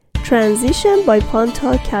Transition by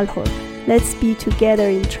Panta Kalhor. Let's be together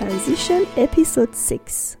in transition, episode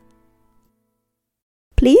 6.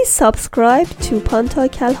 Please subscribe to Panta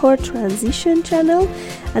Kalhor Transition channel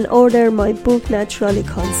and order my book Naturally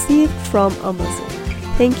Conceived from Amazon.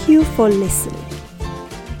 Thank you for listening.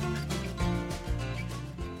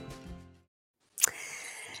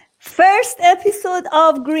 First episode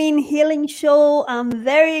of Green Healing Show. I'm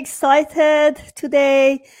very excited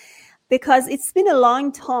today because it's been a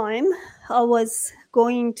long time. I was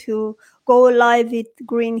going to go live with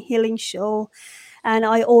Green Healing Show, and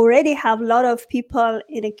I already have a lot of people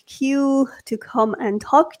in a queue to come and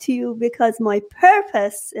talk to you because my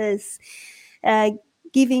purpose is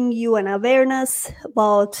giving you an awareness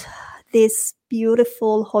about this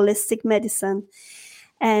beautiful holistic medicine,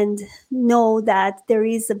 and know that there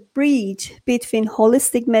is a bridge between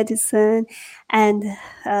holistic medicine and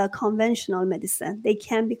conventional medicine. They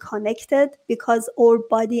can be connected because our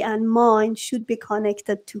body and mind should be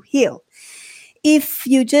connected to heal. If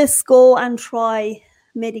you just go and try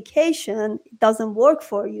medication, it doesn't work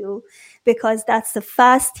for you because that's the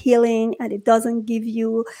fast healing and it doesn't give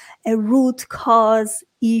you a root cause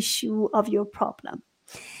issue of your problem.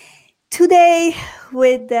 Today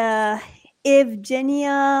with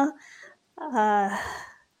Evgenia,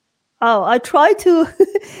 I try to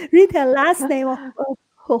read her last name.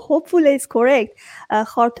 Hopefully it's correct.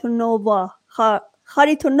 Kharitonova,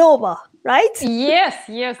 right? Yes,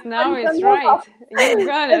 now it's right. You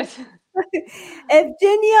got it.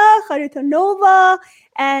 Evgenia Kharitonova,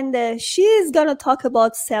 and she is going to talk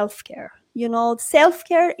about self-care. You know,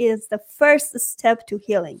 self-care is the first step to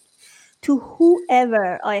healing. To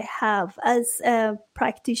whoever I have as a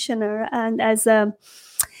practitioner and as a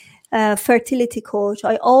fertility coach,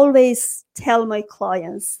 I always tell my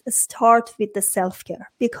clients, start with the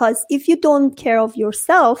self-care. Because if you don't care of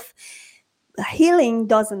yourself, healing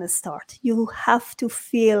doesn't start. You have to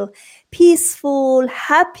feel peaceful,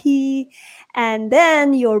 happy, and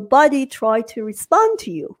then your body try to respond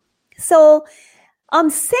to you. So I'm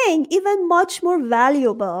saying even much more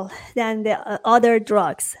valuable than the other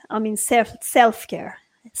drugs. I mean, self-care.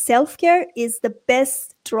 Self-care is the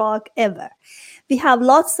best drug ever. We have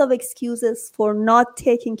lots of excuses for not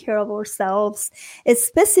taking care of ourselves,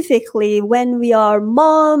 specifically when we are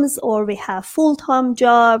moms or we have full-time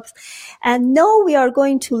jobs. And now we are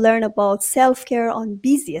going to learn about self-care on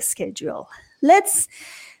busy schedule. Let's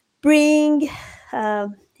bring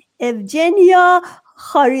Evgenia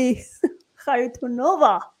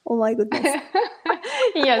Kharitonova. Oh my goodness.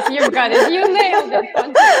 Yes, you got it. You nailed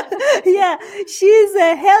it. Yeah, she's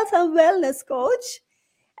a health and wellness coach.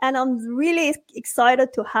 And I'm really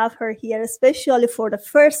excited to have her here, especially for the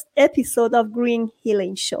first episode of Green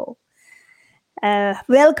Healing Show.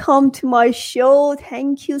 Welcome to my show.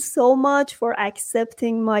 Thank you so much for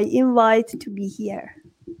accepting my invite to be here.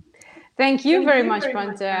 Thank you very much,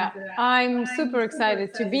 Panta. I'm super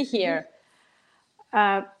excited to be here.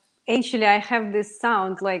 Actually, I have this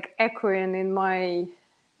sound like echoing in my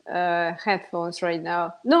headphones right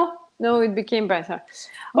now. No, it became better.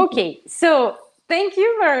 Okay, so thank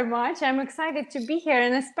you very much. I'm excited to be here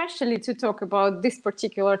and especially to talk about this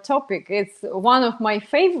particular topic. It's one of my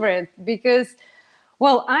favorite because,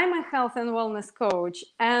 well, I'm a health and wellness coach,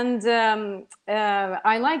 and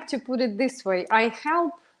I like to put it this way. I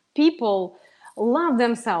help people love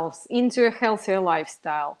themselves into a healthier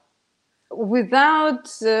lifestyle without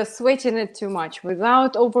sweating it too much,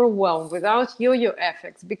 without overwhelm, without yo-yo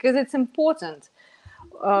effects, because it's important.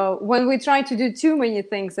 When we try to do too many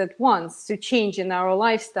things at once to change in our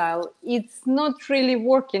lifestyle, it's not really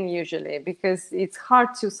working usually because it's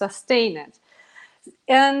hard to sustain it.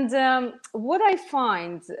 And what I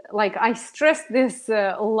find, like I stress this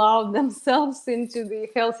love themselves into the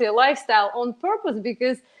healthier lifestyle on purpose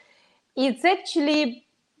because it's actually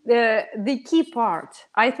the key part.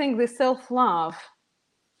 I think the self-love,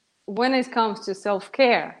 when it comes to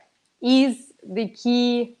self-care, is the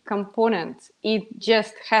key component. It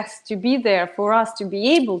just has to be there for us to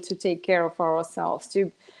be able to take care of ourselves,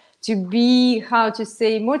 to be, how to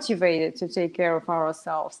say, motivated to take care of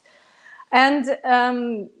ourselves. And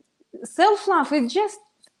self-love is just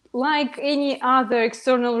like any other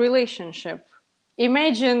external relationship.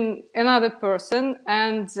 Imagine another person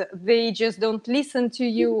and they just don't listen to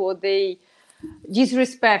you, or they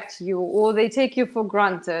disrespect you, or they take you for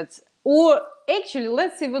granted. Or actually,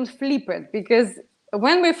 let's even flip it, because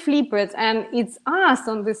when we flip it and it's us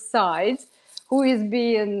on this side who is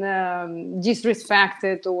being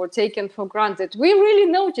disrespected or taken for granted, we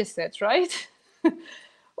really notice it, right?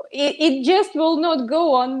 It just will not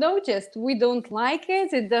go unnoticed. We don't like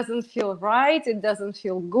it. It doesn't feel right. It doesn't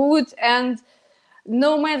feel good. And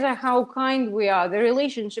no matter how kind we are, the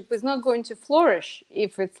relationship is not going to flourish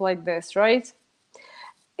if it's like this, right?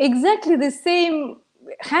 Exactly the same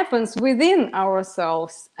happens within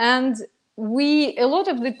ourselves. And a lot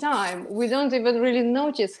of the time, we don't even really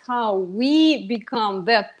notice how we become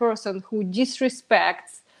that person who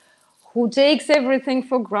disrespects, who takes everything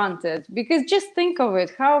for granted. Because just think of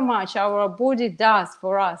it, how much our body does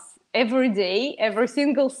for us every day, every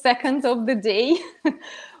single second of the day,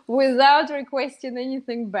 without requesting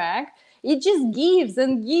anything back. It just gives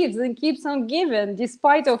and gives and keeps on giving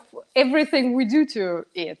despite of everything we do to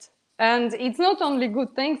it. And it's not only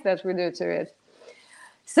good things that we do to it.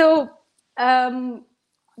 So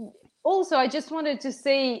also, I just wanted to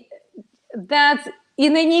say that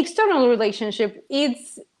in any external relationship,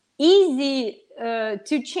 it's easy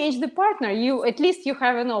to change the partner. At least you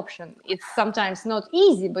have an option. It's sometimes not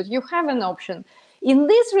easy, but you have an option. In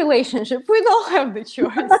this relationship, we don't have the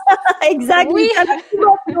choice. Exactly. You cannot give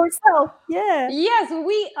up yourself. Yeah. Yes,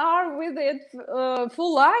 we are with it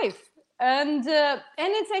for life. And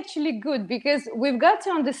it's actually good because we've got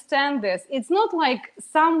to understand this. It's not like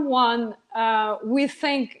someone we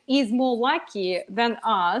think is more lucky than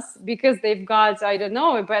us because they've got, I don't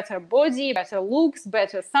know, a better body, better looks,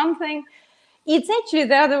 better something. It's actually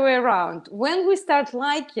the other way around. When we start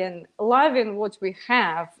loving what we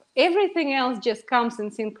have, everything else just comes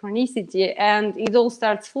in synchronicity and it all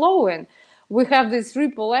starts flowing. We have this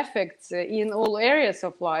ripple effects in all areas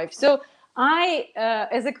of life. So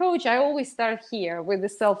as a coach, I always start here with the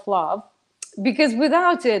self-love, because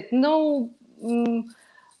without it, no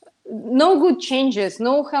good changes,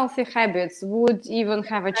 no healthy habits would even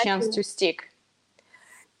have a chance to stick.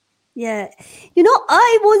 Yeah.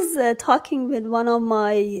 I was talking with one of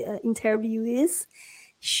my interviewees.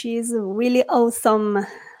 She's a really awesome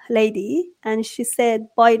lady. And she said,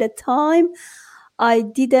 by the time I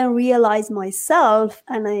didn't realize myself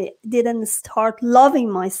and I didn't start loving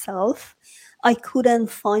myself, I couldn't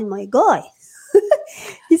find my guy.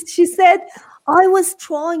 She said, I was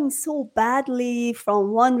trying so badly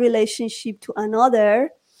from one relationship to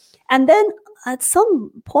another. And then at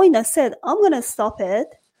some point I said, I'm going to stop it.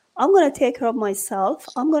 I'm going to take care of myself.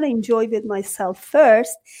 I'm going to enjoy with myself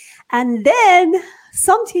first. And then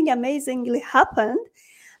something amazingly happened.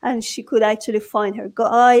 And she could actually find her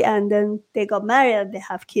guy, and then they got married and they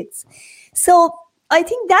have kids. So I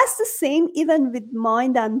think that's the same even with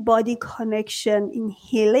mind and body connection in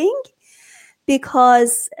healing,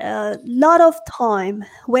 because a lot of time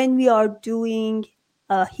when we are doing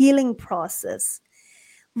a healing process,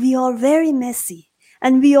 we are very messy.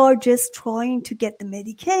 And we are just trying to get the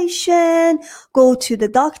medication, go to the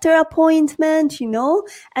doctor appointment,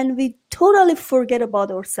 and we totally forget about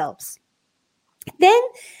ourselves. Then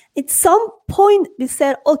at some point we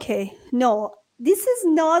said, okay, no, this is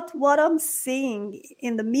not what I'm seeing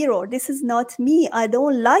in the mirror. This is not me. I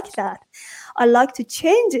don't like that. I like to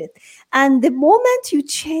change it. And the moment you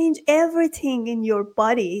change everything in your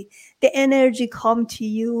body, the energy come to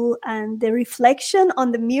you, and the reflection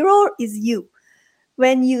on the mirror is you.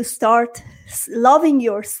 When you start loving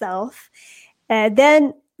yourself,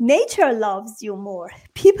 then nature loves you more.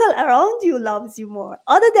 People around you loves you more.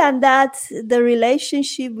 Other than that, the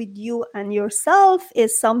relationship with you and yourself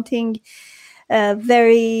is something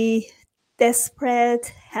very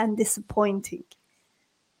desperate and disappointing.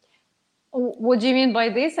 What do you mean by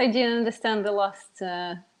this? I didn't understand the last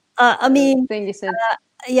thing you said.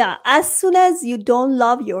 As soon as you don't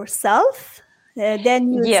love yourself,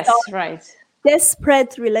 then you start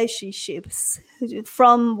desperate relationships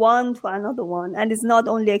from one to another one. And it's not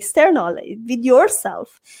only external, with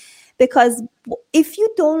yourself. Because if you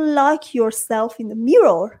don't like yourself in the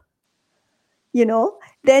mirror,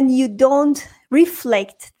 then you don't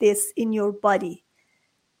reflect this in your body.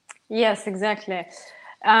 Yes, exactly.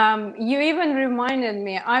 You even reminded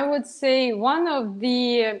me, I would say one of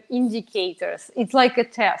the indicators, it's like a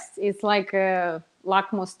test, it's like a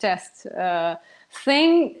lakmus test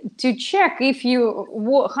thing to check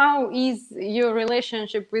how is your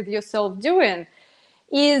relationship with yourself doing,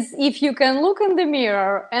 is if you can look in the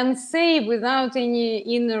mirror and say without any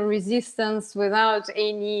inner resistance, without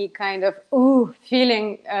any kind of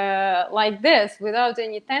feeling like this, without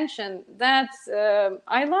any tension, that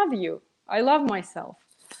I love you, I love myself.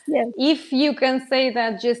 Yeah. If you can say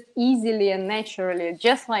that just easily and naturally,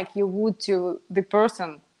 just like you would to the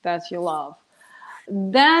person that you love,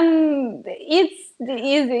 then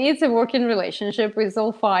it's a working relationship. It's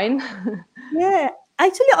all fine. Yeah.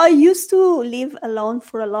 Actually, I used to live alone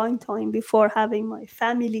for a long time before having my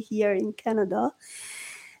family here in Canada.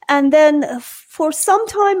 And then for some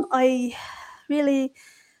time, I really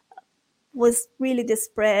was really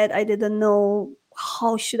desperate. I didn't know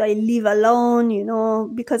how should I live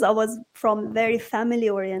alone, because I was from very family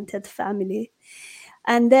oriented family.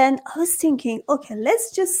 And then I was thinking, okay,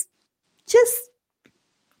 let's just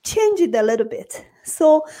change it a little bit.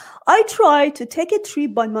 So I tried to take a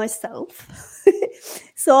trip by myself.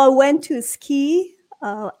 So I went to ski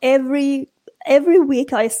every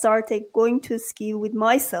week. I started going to ski with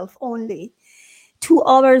myself only, 2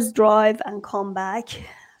 hours drive and come back.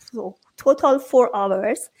 So total 4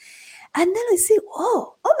 hours. And then I say,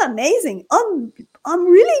 oh, I'm amazing. I'm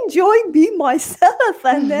really enjoying being myself,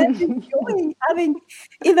 and then enjoying having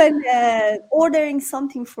even ordering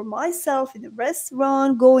something for myself in a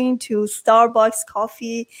restaurant, going to Starbucks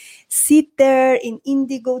coffee, sit there in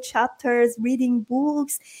Indigo chapters, reading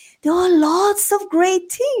books. There are lots of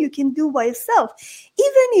great things you can do by yourself.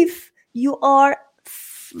 Even if you are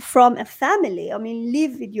from a family, I mean,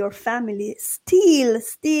 live with your family,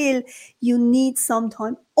 still you need some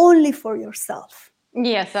time only for yourself.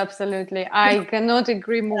 Yes, absolutely. I cannot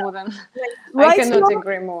agree more than Right I cannot now,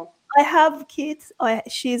 agree more. I have kids.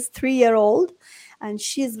 She's 3-year-old, and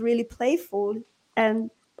she's really playful. And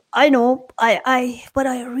I know but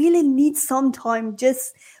I really need some time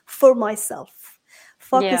just for myself,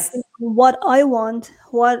 focusing on what I want,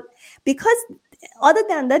 because other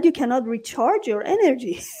than that, you cannot recharge your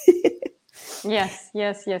energy. Yes.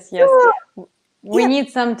 So, We need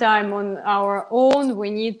some time on our own. We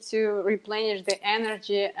need to replenish the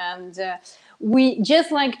energy, and we,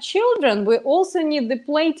 just like children, we also need the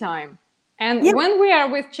playtime. And yeah, when we are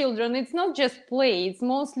with children, it's not just play, it's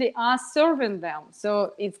mostly us serving them.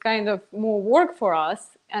 So it's kind of more work for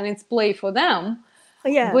us and it's play for them.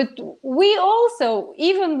 yeah, But we also,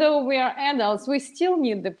 even though we are adults, we still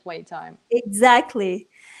need the playtime. exactly.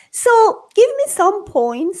 So give me some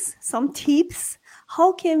points, some tips.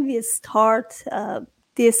 How can we start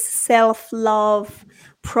this self-love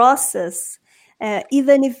process,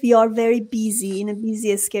 even if we are very busy in a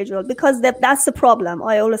busy schedule? Because that's the problem.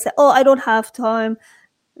 I always say, oh, I don't have time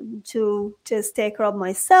to just take care of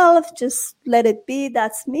myself. Just let it be.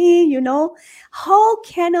 That's me, How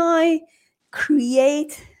can I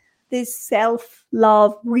create this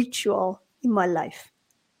self-love ritual in my life?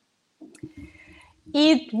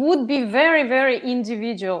 It would be very, very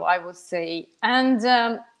individual, I would say. And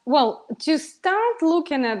well, to start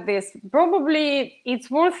looking at this, probably it's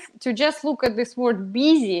worth to just look at this word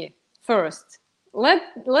busy first.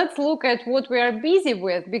 Let's look at what we are busy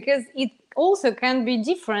with, because it also can be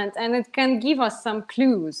different and it can give us some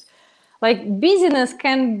clues. Like, busyness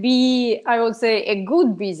can be, I would say, a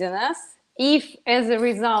good busyness if as a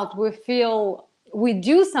result we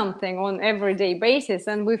do something on everyday basis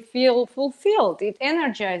and we feel fulfilled. It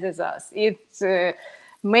energizes us. It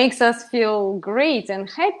makes us feel great and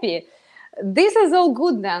happy. This is all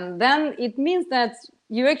good. Then it means that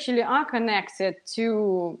you actually are connected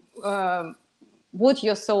to what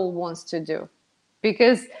your soul wants to do.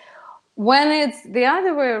 Because when it's the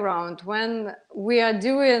other way around, when we are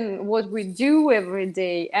doing what we do every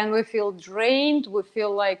day and we feel drained, we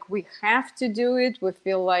feel like we have to do it, we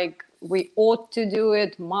feel like we ought to do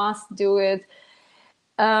it, must do it,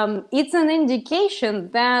 it's an indication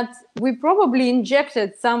that we probably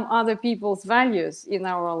injected some other people's values in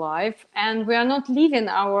our life and we are not living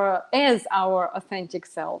as our authentic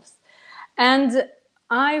selves. And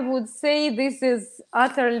I would say this is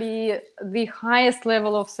utterly the highest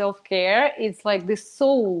level of self-care. It's like the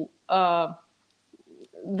soul, the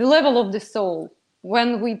level of the soul.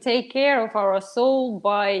 When we take care of our soul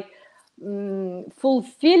by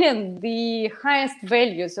fulfilling the highest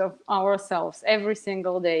values of ourselves every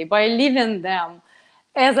single day, by living them,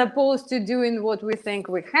 as opposed to doing what we think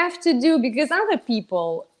we have to do, because other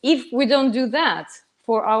people, if we don't do that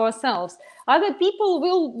for ourselves, other people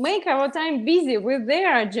will make our time busy with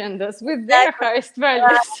their agendas, with their highest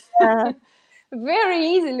values, very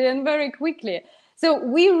easily and very quickly. So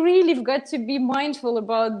we really have got to be mindful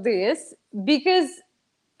about this, because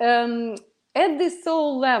at the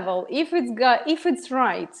soul level, if it's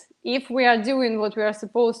right, if we are doing what we are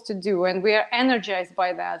supposed to do and we are energized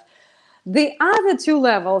by that, the other two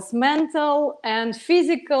levels, mental and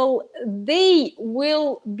physical, they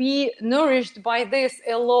will be nourished by this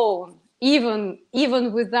alone, even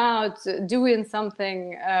without doing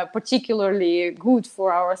something particularly good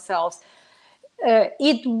for ourselves.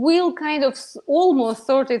 It will kind of almost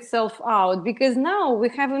sort itself out, because now we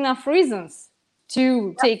have enough reasons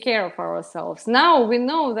to take care of ourselves. Now we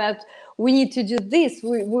know that we need to do this.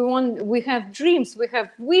 We have dreams, we have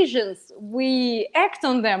visions, we act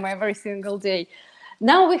on them every single day.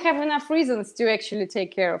 Now we have enough reasons to actually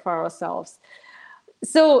take care of ourselves.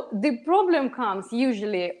 So the problem comes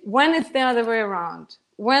usually when it's the other way around,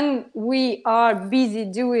 when we are busy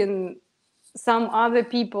doing some other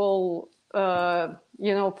people,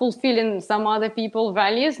 fulfilling some other people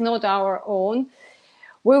values, not our own,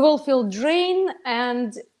 we will feel drained,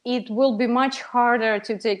 and it will be much harder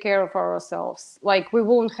to take care of ourselves. Like, we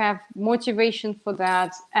won't have motivation for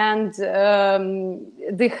that, and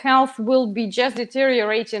the health will be just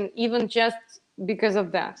deteriorating, even just because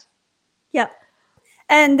of that. Yeah.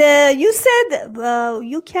 And you said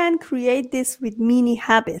you can create this with mini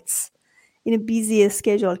habits in a busy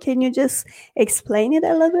schedule. Can you just explain it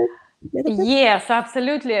a little bit? Yes,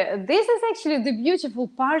 absolutely. This is actually the beautiful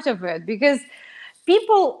part of it, because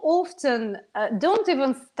people often don't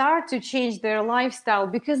even start to change their lifestyle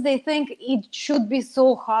because they think it should be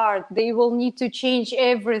so hard. They will need to change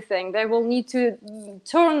everything. They will need to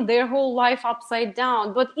turn their whole life upside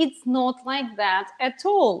down. But it's not like that at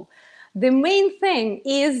all. The main thing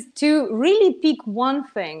is to really pick one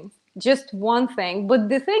thing, just one thing, but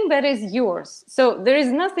the thing that is yours. So there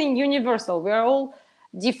is nothing universal. We are all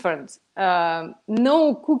different.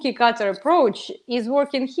 No cookie cutter approach is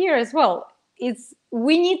working here as well.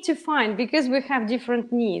 We need to find, because we have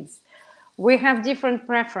different needs, we have different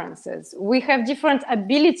preferences, we have different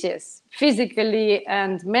abilities, physically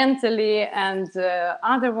and mentally and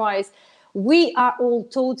otherwise. We are all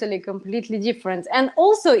totally, completely different. And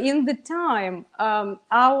also in the time, the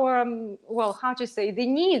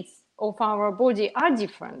needs of our body are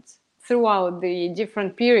different throughout the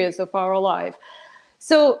different periods of our life.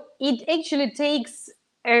 So it actually takes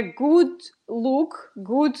a good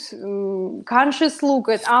conscious look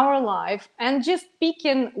at our life and just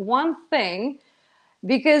picking one thing,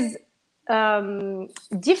 because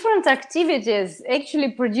different activities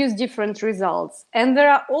actually produce different results. And there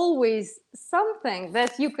are always something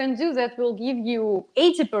that you can do that will give you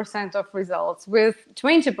 80% of results with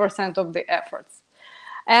 20% of the efforts.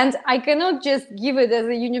 And I cannot just give it as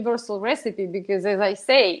a universal recipe, because, as I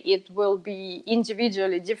say, it will be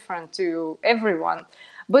individually different to everyone.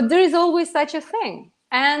 But there is always such a thing.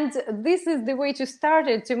 And this is the way to start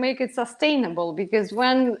it, to make it sustainable. Because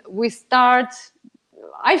when we start,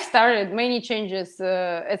 I've started many changes.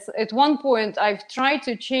 At one point, I've tried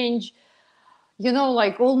to change,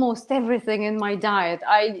 almost everything in my diet.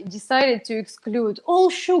 I decided to exclude all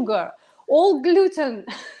sugar, all gluten,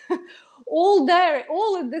 all dairy,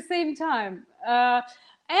 all at the same time.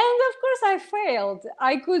 And of course I failed.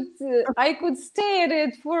 I could stay at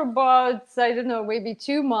it for about, I don't know, maybe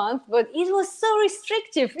 2 months, but it was so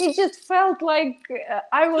restrictive. It just felt like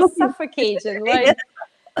I was suffocating. Like,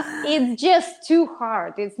 it's just too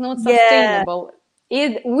hard. It's not sustainable.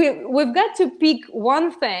 We've got to pick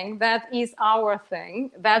one thing that is our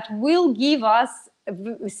thing, that will give us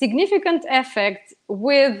significant effect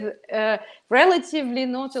with relatively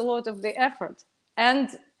not a lot of the effort.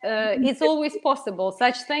 And it's always possible.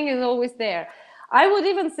 Such thing is always there. I would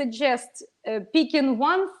even suggest picking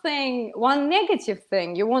one thing, one negative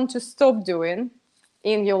thing you want to stop doing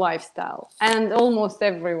in your lifestyle. And almost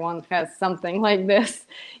everyone has something like this.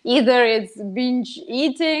 Either it's binge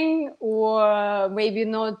eating, or maybe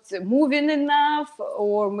not moving enough,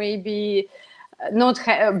 or maybe not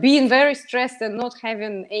being very stressed and not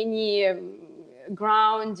having any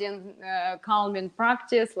grounding, calming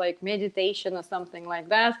practice like meditation or something like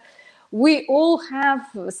that. We all have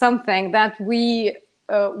something that we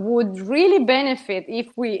would really benefit if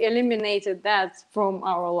we eliminated that from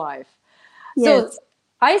our life. Yes. So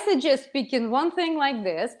I suggest picking one thing like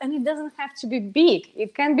this, and it doesn't have to be big.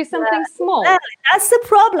 It can be something small. That's the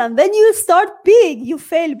problem. When you start big, you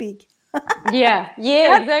fail big. Yeah,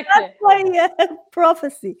 exactly. That's my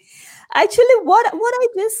prophecy. Actually, what I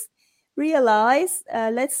just realized,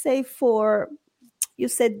 let's say you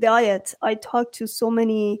said diet, I talked to so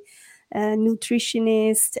many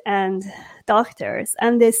nutritionists and doctors,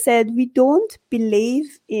 and they said we don't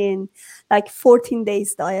believe in like 14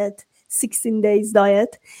 days diet, 16 days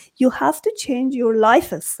diet. You have to change your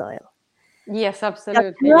lifestyle. Yes,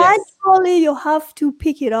 absolutely. Gradually, you have to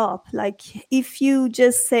pick it up. Like, if you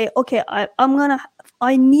just say, okay,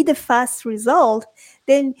 I need a fast result,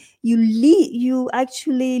 then you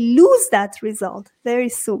actually lose that result very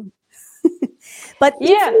soon. But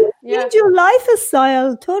if you change your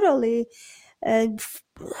lifestyle totally,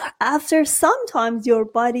 after sometimes your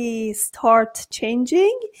body start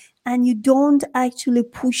changing, and you don't actually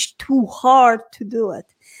push too hard to do it.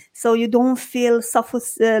 So you don't feel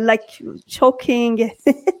like choking.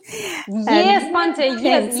 Yes, Pante,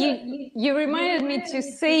 yes. You reminded me to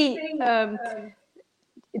say,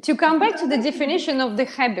 to come back to the definition of the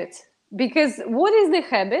habit. Because what is the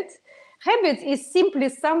habit? Habit is simply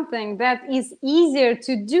something that is easier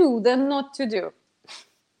to do than not to do.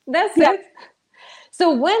 That's it.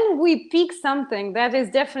 So when we pick something that is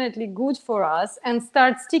definitely good for us and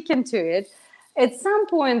start sticking to it, at some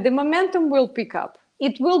point the momentum will pick up.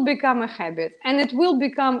 It will become a habit, and it will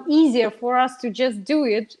become easier for us to just do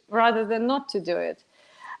it rather than not to do it.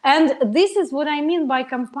 And this is what I mean by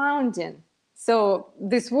compounding. So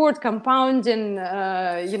this word compounding,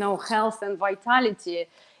 health and vitality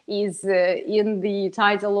is in the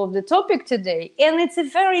title of the topic today. And it's a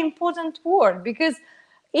very important word, because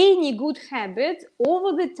any good habit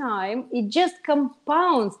over the time, it just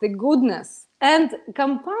compounds the goodness. And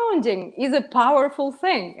compounding is a powerful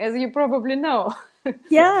thing, as you probably know.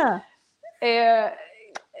 Yeah.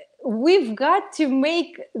 We've got to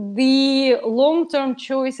make the long-term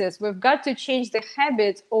choices. We've got to change the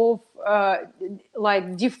habit of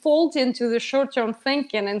defaulting to the short-term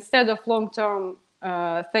thinking instead of long-term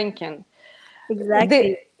thinking.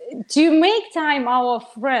 Exactly. To make time our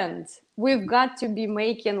friend, we've got to be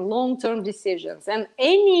making long-term decisions. And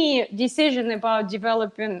any decision about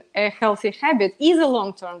developing a healthy habit is a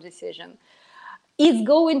long-term decision. It's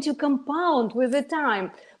going to compound with the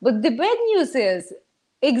time. But the bad news is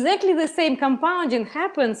exactly the same compounding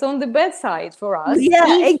happens on the bad side for us. Yeah,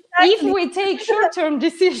 if exactly. we take short-term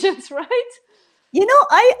decisions, right?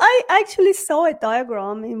 I actually saw a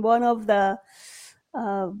diagram in one of the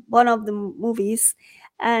movies,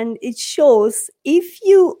 and it shows if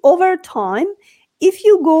you over time, if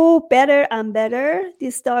you go better and better,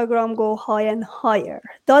 this diagram go higher and higher.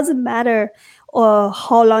 Doesn't matter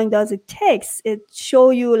how long does it takes. It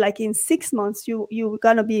show you like in 6 months you're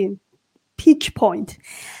gonna be in peak point,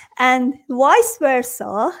 and vice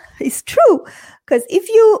versa is true. Because if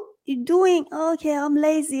you're doing, okay, I'm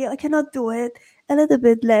lazy, I cannot do it, a little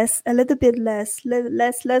bit less, a little bit less,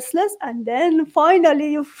 less, and then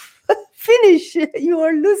finally you finish, you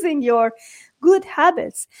are losing your good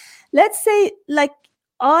habits. Let's say like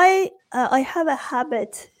I have a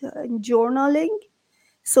habit in journaling.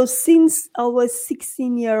 So since I was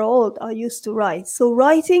 16-year-old, I used to write. So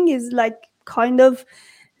writing is like kind of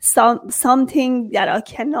something that I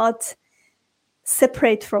cannot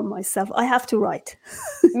separate from myself. I have to write.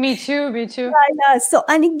 Me too. Yeah. So,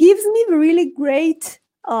 and it gives me really great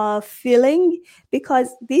feeling,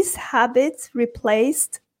 because this habit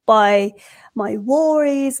replaced by my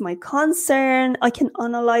worries, my concern. I can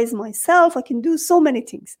analyze myself. I can do so many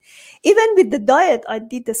things. Even with the diet, I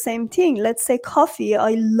did the same thing. Let's say coffee.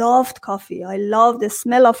 I loved coffee. I loved the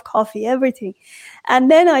smell of coffee, everything.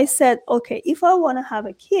 And then I said, okay, if I want to have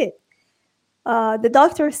a kid, the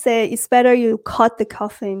doctor said it's better you cut the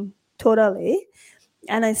caffeine totally.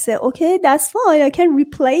 And I said, okay, that's fine. I can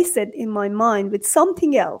replace it in my mind with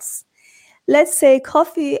something else. Let's say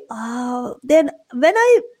coffee. Then when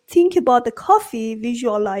I think about the coffee,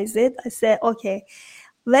 visualize it, I say, okay,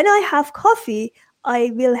 when I have coffee,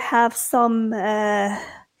 I will have some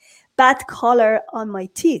bad color on my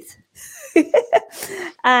teeth.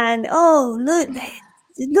 And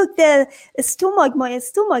look, the stomach, my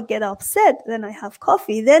stomach get upset when I have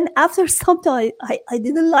coffee. Then after some time, I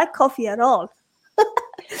didn't like coffee at all.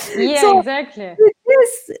 Yeah, So exactly.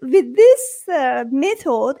 With this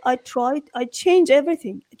method, I change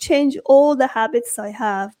everything, change all the habits I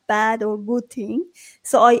have, bad or good thing.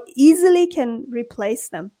 So I easily can replace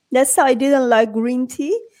them. That's why I didn't like green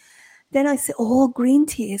tea. Then I said, oh, green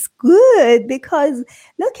tea is good, because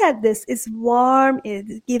look at this. It's warm.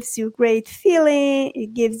 It gives you great feeling.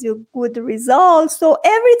 It gives you good results. So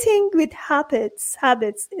everything with habits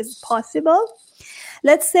is possible.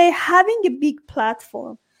 Let's say having a big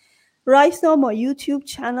platform. Right now, my YouTube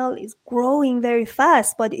channel is growing very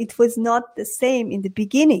fast, but it was not the same in the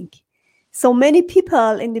beginning. So many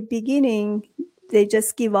people in the beginning, they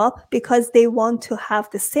just give up because they want to have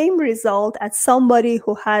the same result as somebody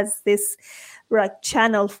who has this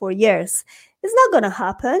channel for years. It's not going to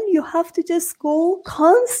happen. You have to just go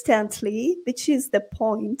constantly, which is the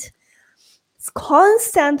point.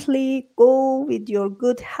 Constantly go with your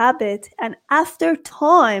good habit, and after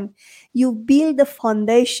time, you build a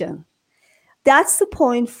foundation. That's the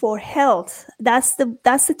point for health. That's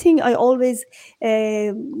the thing I always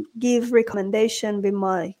give recommendation with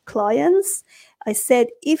my clients. I said,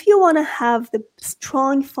 if you want to have the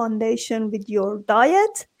strong foundation with your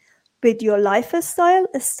diet, with your lifestyle,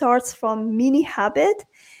 it starts from mini habit.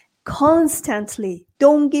 Constantly,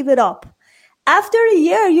 don't give it up. After a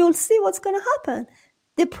year, you'll see what's going to happen.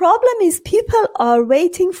 The problem is people are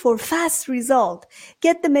waiting for fast result.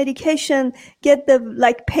 Get the medication, get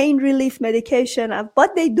the pain relief medication,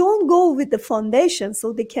 but they don't go with the foundation,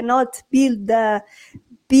 so they cannot build the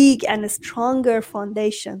big and stronger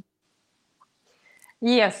foundation.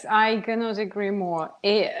 Yes, I cannot agree more.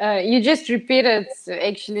 You just repeated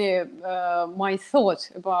actually my thought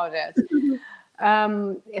about it.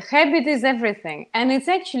 Habit is everything, and it's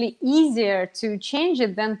actually easier to change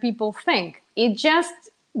it than people think. It just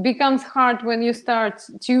becomes hard when you start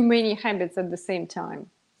too many habits at the same time.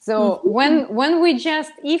 So when we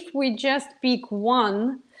just if we just pick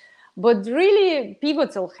one, but really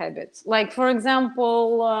pivotal habits, like for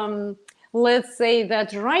example, let's say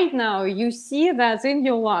that right now you see that in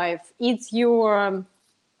your life it's your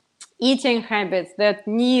eating habits that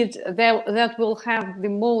will have the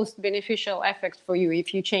most beneficial effect for you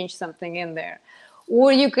if you change something in there.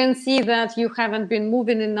 Or you can see that you haven't been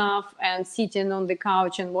moving enough and sitting on the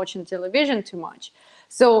couch and watching television too much.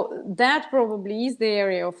 So that probably is the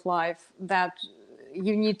area of life that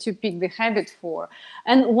you need to pick the habit for.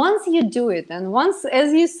 And once you do it, and once,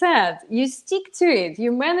 as you said, you stick to it,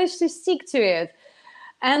 you manage to stick to it,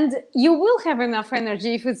 and you will have enough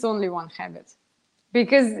energy if it's only one habit,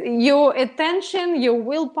 because your attention, your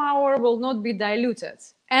willpower will not be diluted,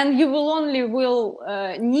 and you will only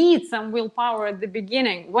need some willpower at the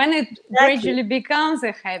beginning. When it Exactly. gradually becomes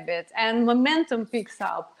a habit and momentum picks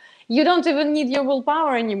up, you don't even need your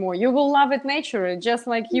willpower anymore. You will love it naturally, just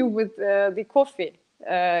like you with the coffee.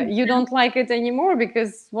 You don't like it anymore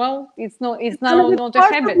because, well, it's It's gonna now be not a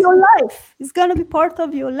part of habit. your life. It's gonna be part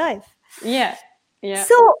of your life. Yeah, yeah.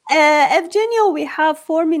 So, Evgenia, we have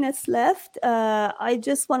 4 minutes left. I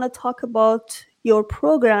just want to talk about your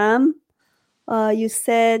program. You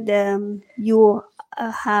said you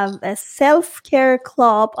have a self-care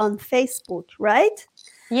club on Facebook, right?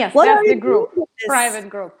 Yes, What are that's you the doing group, with this? private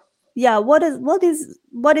group. Yeah, what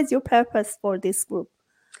is your purpose for this group?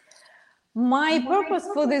 My purpose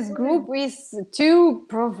for this group is to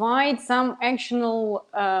provide some actionable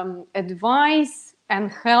advice and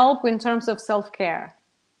help in terms of self-care.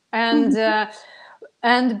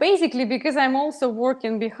 And basically, because I'm also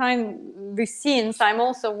working behind the scenes, I'm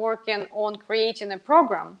also working on creating a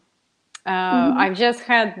program. I've just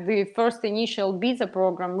had the first initial beta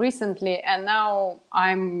program recently, and now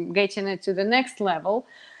I'm getting it to the next level.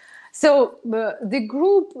 So the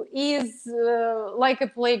group is like a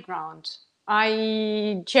playground.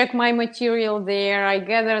 I check my material there. I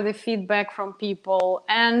gather the feedback from people,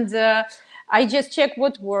 and I just check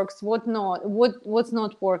what works, what not, what's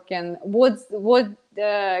not working, what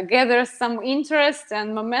gathers some interest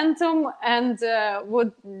and momentum, and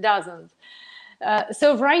what doesn't.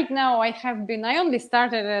 So right now I only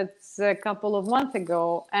started it a couple of months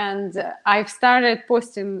ago, and I've started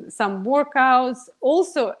posting some workouts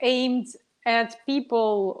also aimed at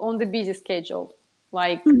people on the busy schedule,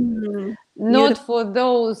 like not Beautiful. for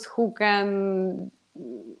those who can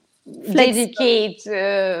Flexible. dedicate,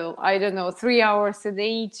 I don't know, 3 hours a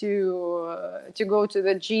day to go to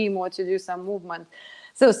the gym or to do some movement.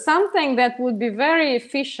 So something that would be very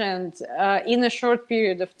efficient in a short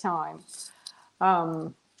period of time.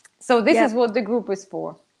 So this Yeah. is what the group is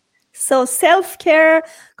for. So self-care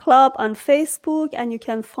club on Facebook, and you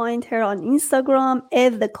can find her on Instagram,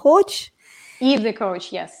 Eve the Coach. Eve the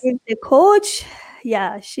coach, yes. Eve the Coach.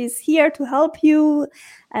 Yeah, she's here to help you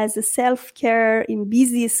as a self-care in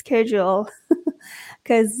busy schedule.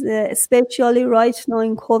 Because especially right now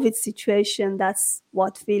in COVID situation, that's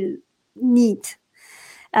what we'll need.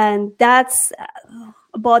 And that's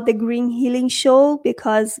about the Green Healing Show,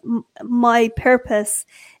 because my purpose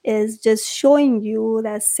is just showing you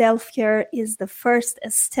that self-care is the first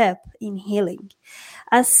step in healing.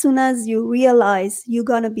 As soon as you realize you're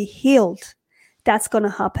going to be healed, that's going to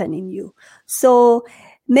happen in you. So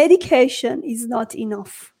medication is not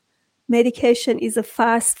enough. Medication is a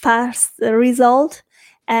fast result,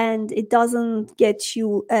 and it doesn't get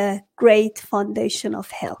you a great foundation of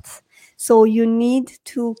health. So you need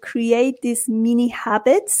to create these mini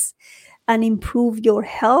habits and improve your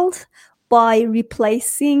health by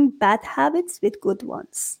replacing bad habits with good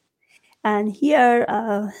ones. And here,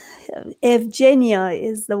 Evgenia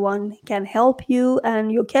is the one who can help you,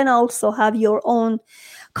 and you can also have your own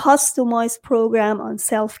customized program on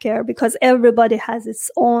self-care, because everybody has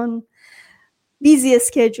its own busy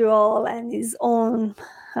schedule and his own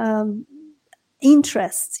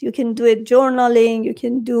interests. You can do it journaling, you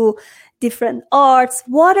can do different arts,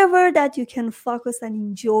 whatever that you can focus and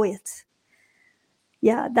enjoy it.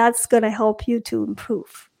 Yeah, that's going to help you to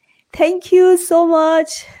improve. Thank you so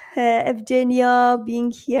much, Evgenia, being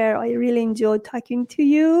here. I really enjoyed talking to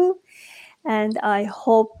you, and I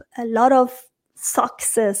hope a lot of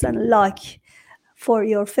success and luck for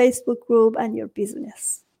your Facebook group and your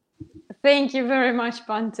business. Thank you very much,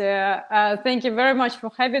 Pante. Thank you very much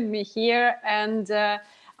for having me here. And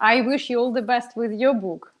I wish you all the best with your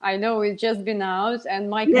book. I know it's just been out, and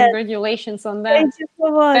my Yes. congratulations on that. Thank you so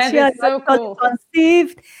much. That is so cool.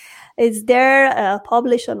 Conceived. It's there,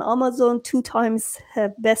 published on Amazon, 2 times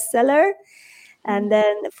bestseller. And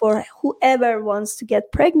then for whoever wants to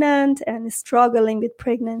get pregnant and is struggling with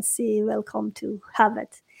pregnancy, welcome to have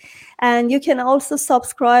it. And you can also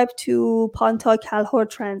subscribe to Panta Kalhor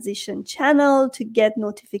Transition channel to get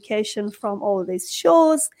notification from all these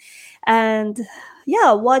shows. And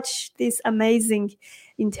yeah, watch these amazing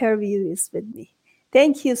interviews with me.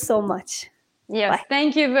 Thank you so much. Yes, bye.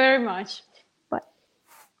 Thank you very much. Bye.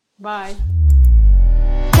 Bye.